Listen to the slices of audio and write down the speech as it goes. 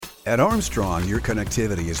At Armstrong, your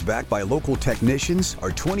connectivity is backed by local technicians,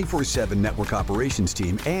 our 24/7 network operations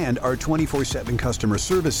team, and our 24/7 customer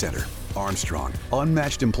service center. Armstrong,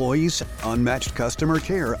 unmatched employees, unmatched customer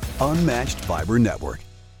care, unmatched fiber network.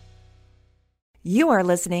 You are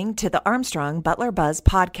listening to the Armstrong Butler Buzz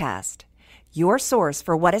podcast, your source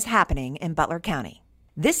for what is happening in Butler County.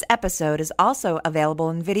 This episode is also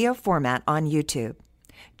available in video format on YouTube.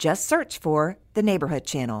 Just search for the Neighborhood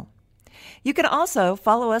Channel. You can also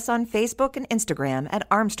follow us on Facebook and Instagram at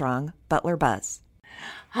Armstrong Butler Buzz.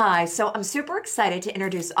 Hi, so I'm super excited to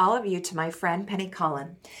introduce all of you to my friend Penny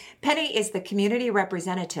Cullen. Penny is the community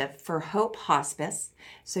representative for Hope Hospice,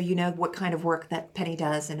 so you know what kind of work that Penny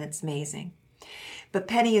does, and it's amazing. But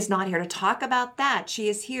Penny is not here to talk about that. She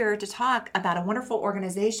is here to talk about a wonderful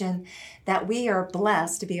organization that we are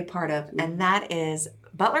blessed to be a part of, and that is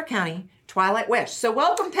Butler County Twilight Wish. So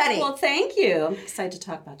welcome, Penny. Well, thank you. I'm excited to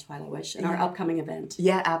talk about Twilight Wish and our upcoming event.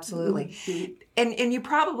 Yeah, absolutely. Mm-hmm. And you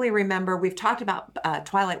probably remember we've talked about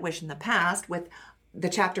Twilight Wish in the past with the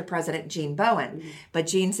chapter president, Jean Bowen. Mm-hmm. But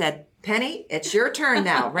Jean said, Penny, it's your turn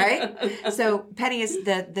now, right? So Penny is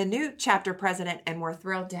the new chapter president, and we're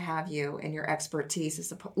thrilled to have you and your expertise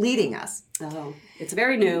is leading us. Oh, it's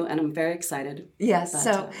very new, and I'm very excited. Yes.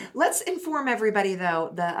 So let's inform everybody,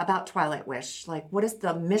 though, about Twilight Wish. Like, what is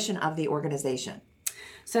the mission of the organization?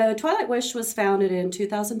 So Twilight Wish was founded in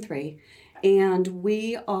 2003. And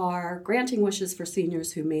we are granting wishes for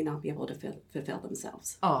seniors who may not be able to fulfill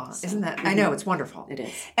themselves. Oh, so, isn't that? I know, it's wonderful. It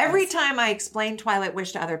is. Every time I explain Twilight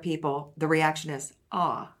Wish to other people, the reaction is,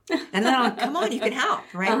 aw. And then I'm like, come on, you can help,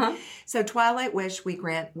 right? Uh-huh. So Twilight Wish, we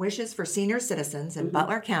grant wishes for senior citizens in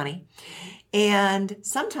Butler County. And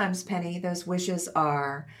sometimes, Penny, those wishes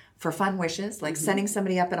are for fun wishes, like sending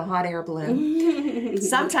somebody up in a hot air balloon.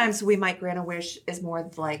 Sometimes we might grant a wish as more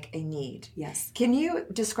like a need. Yes. Can you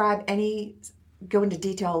go into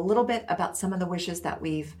detail a little bit about some of the wishes that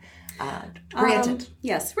we've granted?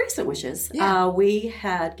 Yes, recent wishes. Yeah. We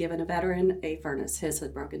had given a veteran a furnace. His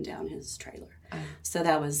had broken down his trailer. So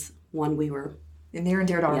that was one we were near and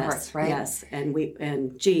dear to our hearts, right? Yes,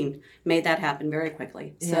 and Jean made that happen very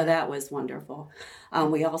quickly. So that was wonderful.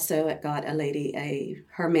 We also got a lady,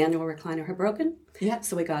 her manual recliner had broken. Yeah.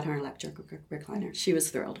 So we got her an electric recliner. She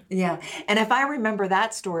was thrilled. Yeah. And if I remember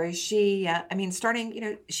that story, she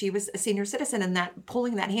was a senior citizen, and that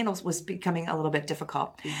pulling that handle was becoming a little bit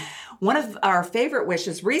difficult. Mm-hmm. One of our favorite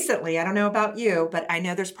wishes recently, I don't know about you, but I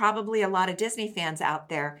know there's probably a lot of Disney fans out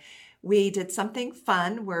there. We did something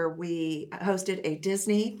fun where we hosted a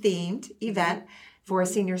Disney-themed event for a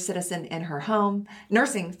senior citizen in her home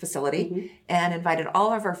nursing facility and invited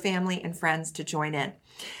all of our family and friends to join in.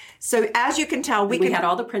 So as you can tell, we had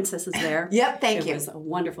all the princesses there. Yep, thank you. It was a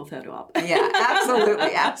wonderful photo op. Yeah,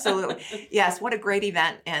 absolutely, absolutely. Yes, what a great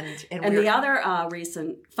event. And the other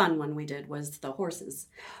recent fun one we did was the horses.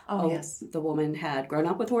 Oh, yes. The woman had grown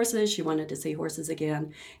up with horses. She wanted to see horses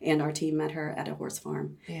again, and our team met her at a horse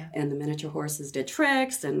farm. Yeah. And the miniature horses did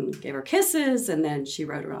tricks and gave her kisses, and then she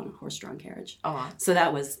rode around a horse-drawn carriage. Oh. So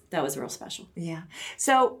that was real special. Yeah.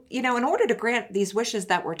 So, in order to grant these wishes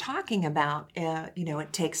that we're talking about,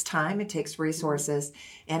 it takes time, it takes resources,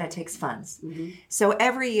 and it takes funds. Mm-hmm. So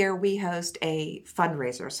every year we host a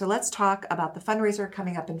fundraiser. So let's talk about the fundraiser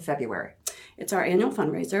coming up in February. It's our annual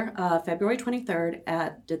fundraiser, February 23rd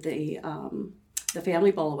at the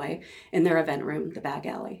Family Bowlaway in their event room, the Bag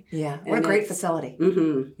Alley. Yeah, what a great facility.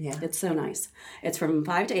 Mm-hmm. Yeah, it's so nice. It's from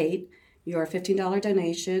 5 to 8. Your $15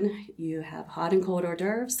 donation, you have hot and cold hors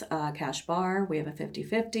d'oeuvres, cash bar, we have a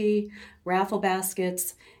 50-50, raffle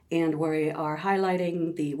baskets, and we are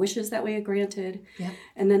highlighting the wishes that we had granted. Yep.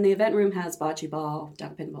 And then the event room has bocce ball,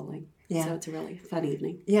 duck pin bowling. Yeah. So it's a really fun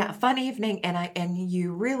evening. Yeah, a fun evening, and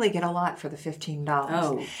you really get a lot for the $15.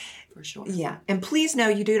 Oh, for sure. Yeah, and please know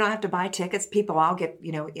you do not have to buy tickets. I'll get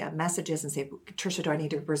messages and say, Tricia, do I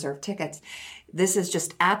need to reserve tickets? This is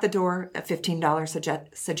just at the door, a $15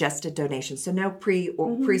 suggested donation. So no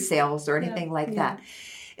pre-sales or anything like that.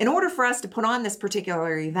 In order for us to put on this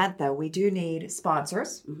particular event, though, we do need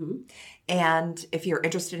sponsors. Mm-hmm. And if you're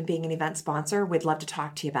interested in being an event sponsor, we'd love to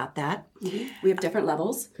talk to you about that. Mm-hmm. We have different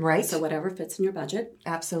levels. Right. So whatever fits in your budget.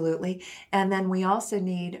 Absolutely. And then we also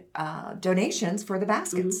need donations for the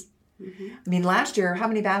baskets. Mm-hmm. I mean, last year, how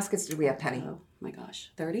many baskets did we have, Penny? Oh my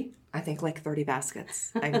gosh, 30? I think like 30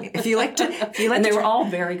 baskets. I mean, if you like to, and they were all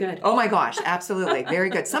very good. Oh my gosh, absolutely, very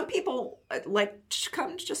good. Some people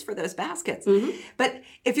come just for those baskets. Mm-hmm. But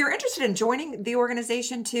if you're interested in joining the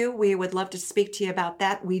organization too, we would love to speak to you about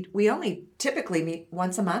that. We only typically meet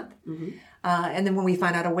once a month. Mm-hmm. And then when we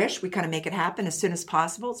find out a wish, we kind of make it happen as soon as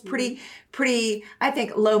possible. It's pretty, I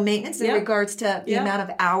think, low maintenance in regards to the amount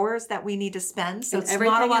of hours that we need to spend. So it's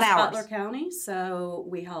not a lot of hours. Butler County, so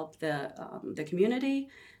we help the community.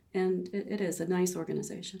 And it is a nice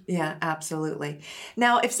organization. Yeah, absolutely.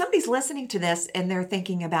 Now, if somebody's listening to this and they're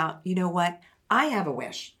thinking about, you know what, I have a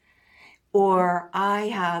wish, or I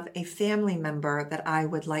have a family member that I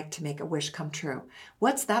would like to make a wish come true,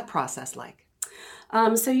 what's that process like?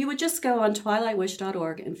 So you would just go on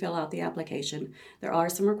twilightwish.org and fill out the application. There are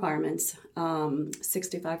some requirements.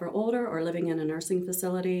 65 or older or living in a nursing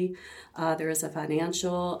facility. There is a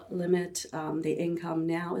financial limit. The income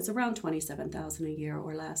now is around $27,000 a year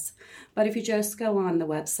or less. But if you just go on the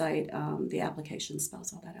website, the application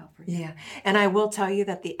spells all that out for you. Yeah. And I will tell you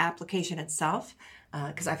that the application itself,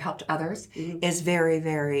 because I've helped others, is very,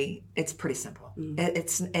 very, it's pretty simple.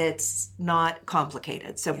 It's not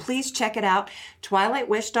complicated. So please check it out,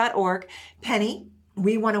 twilightwish.org. Penny,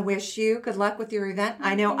 we want to wish you good luck with your event.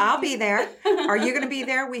 I know I'll be there. Are you going to be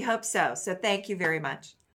there? We hope so. So thank you very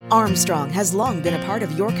much. Armstrong has long been a part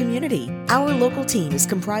of your community. Our local team is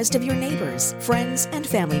comprised of your neighbors, friends, and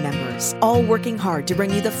family members, all working hard to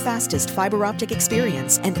bring you the fastest fiber optic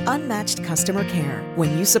experience and unmatched customer care.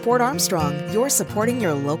 When you support Armstrong, you're supporting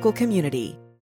your local community.